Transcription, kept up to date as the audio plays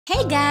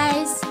Hey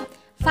guys!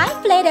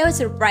 5 Play-Doh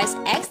surprise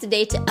eggs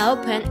today to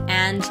open,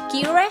 and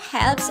Kira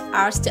helps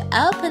us to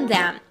open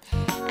them.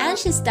 And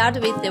she starts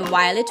with the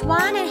violet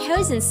one, and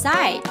who's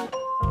inside?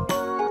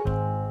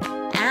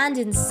 And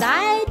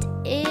inside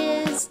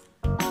is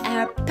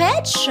a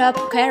pet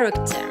shop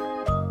character.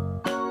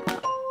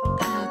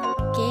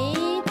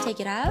 Okay, take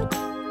it out.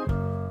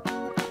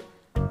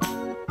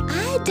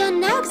 I don't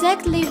know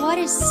exactly what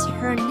is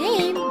her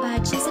name,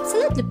 but she's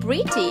absolutely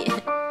pretty.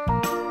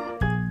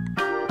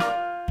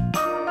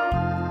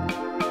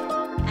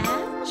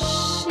 And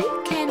she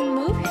can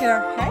move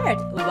her head.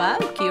 Wow,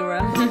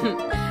 Kira.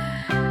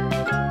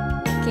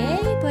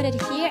 Okay, put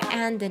it here,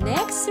 and the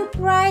next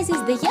surprise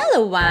is the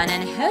yellow one,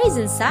 and who is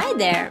inside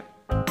there?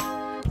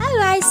 Oh,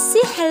 I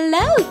see.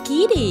 Hello,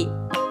 Kitty.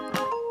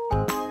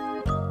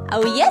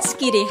 Oh yes,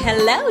 Kitty.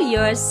 Hello,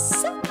 you're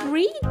so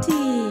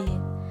pretty.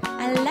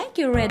 I like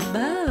your red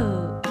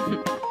bow.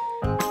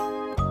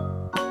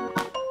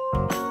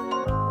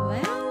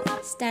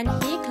 Well, stand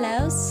here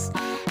close.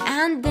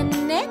 And the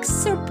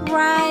next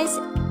surprise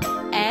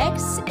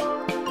eggs.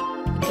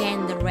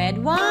 Again, the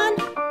red one.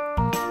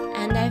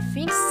 And I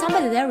think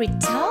somebody very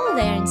tall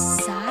there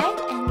inside.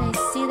 And I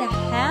see the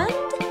hand.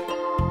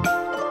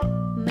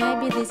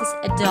 Maybe this is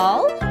a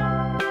doll?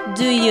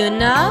 Do you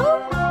know?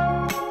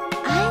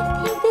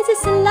 I think this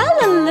is a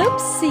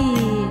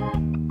Lalaloopsy.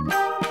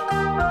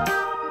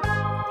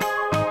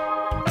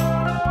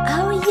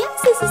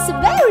 This is a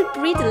very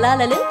pretty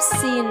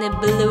Lalaloopsy in a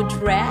blue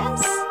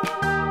dress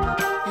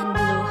and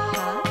blue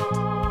hat.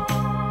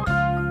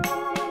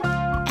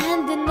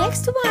 And the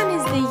next one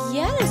is the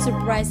yellow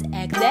surprise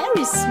egg,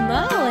 very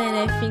small, and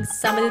I think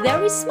somebody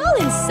very small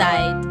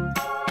inside.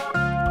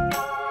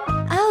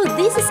 Oh,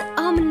 this is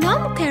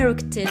Nom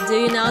character. Do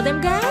you know them,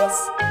 guys?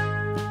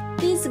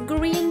 These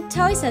green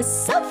toys are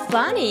so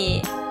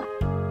funny.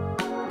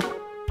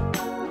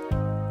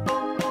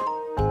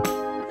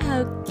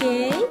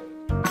 Okay.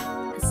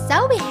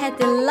 So we had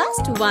the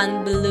last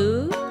one,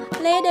 blue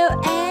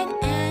Play-Doh egg,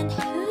 and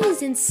who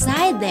is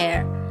inside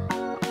there?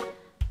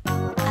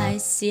 I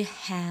see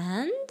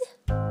hand,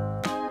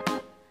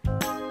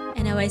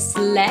 and now I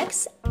see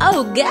legs.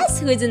 Oh, guess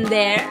who is in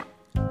there?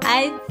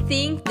 I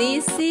think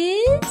this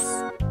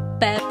is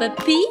Peppa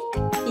Pig.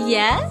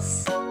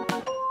 Yes?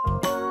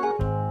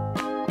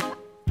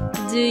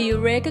 Do you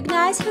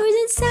recognize who is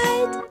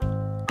inside?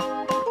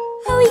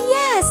 Oh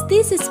yes,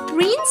 this is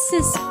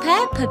Princess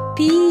Peppa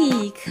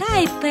Pig.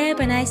 Hi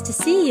Peppa, nice to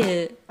see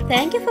you.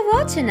 Thank you for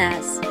watching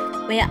us.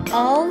 We are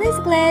always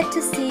glad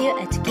to see you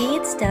at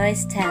Kids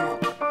Toys channel.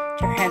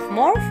 To have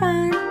more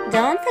fun,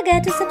 don't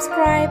forget to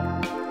subscribe.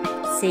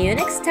 See you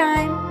next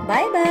time.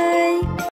 Bye bye.